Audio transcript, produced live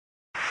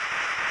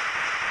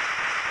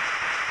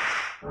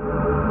There's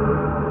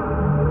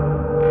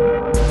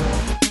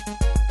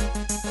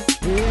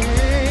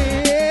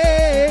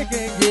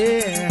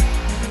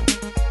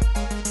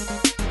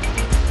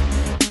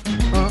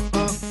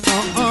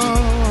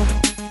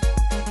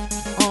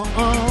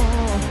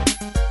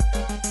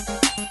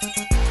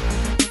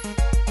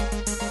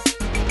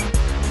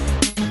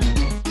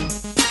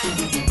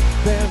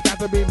got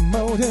to be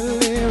more to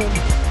living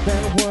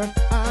than what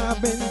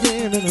I've been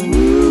given.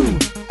 Ooh,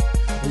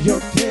 you're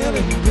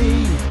telling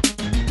me.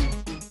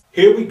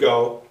 Here we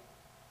go.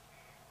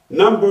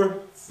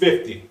 Number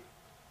 50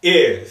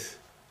 is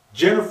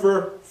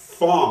Jennifer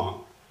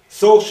Fong,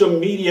 social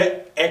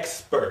media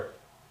expert.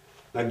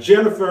 Now,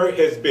 Jennifer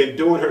has been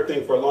doing her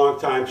thing for a long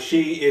time.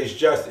 She is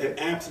just an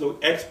absolute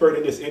expert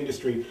in this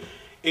industry.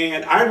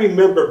 And I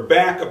remember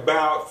back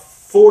about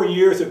 4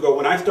 years ago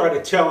when I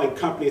started telling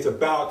companies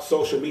about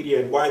social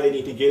media and why they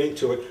need to get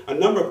into it, a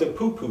number of them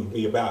poo-pooed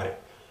me about it.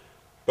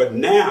 But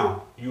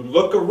now you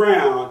look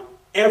around,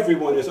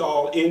 everyone is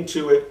all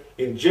into it,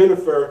 and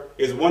Jennifer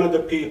is one of the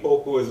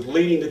people who is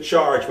leading the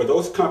charge for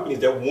those companies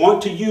that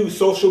want to use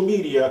social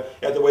media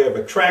as a way of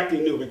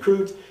attracting new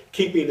recruits,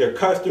 keeping their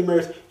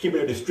customers, keeping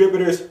their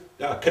distributors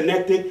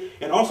connected,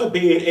 and also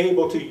being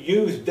able to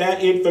use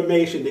that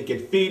information to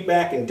get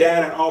feedback and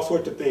data and all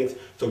sorts of things.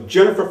 So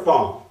Jennifer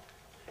Fong,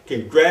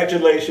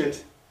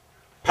 congratulations,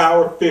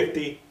 Power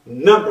 50,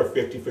 number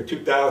 50 for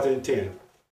 2010.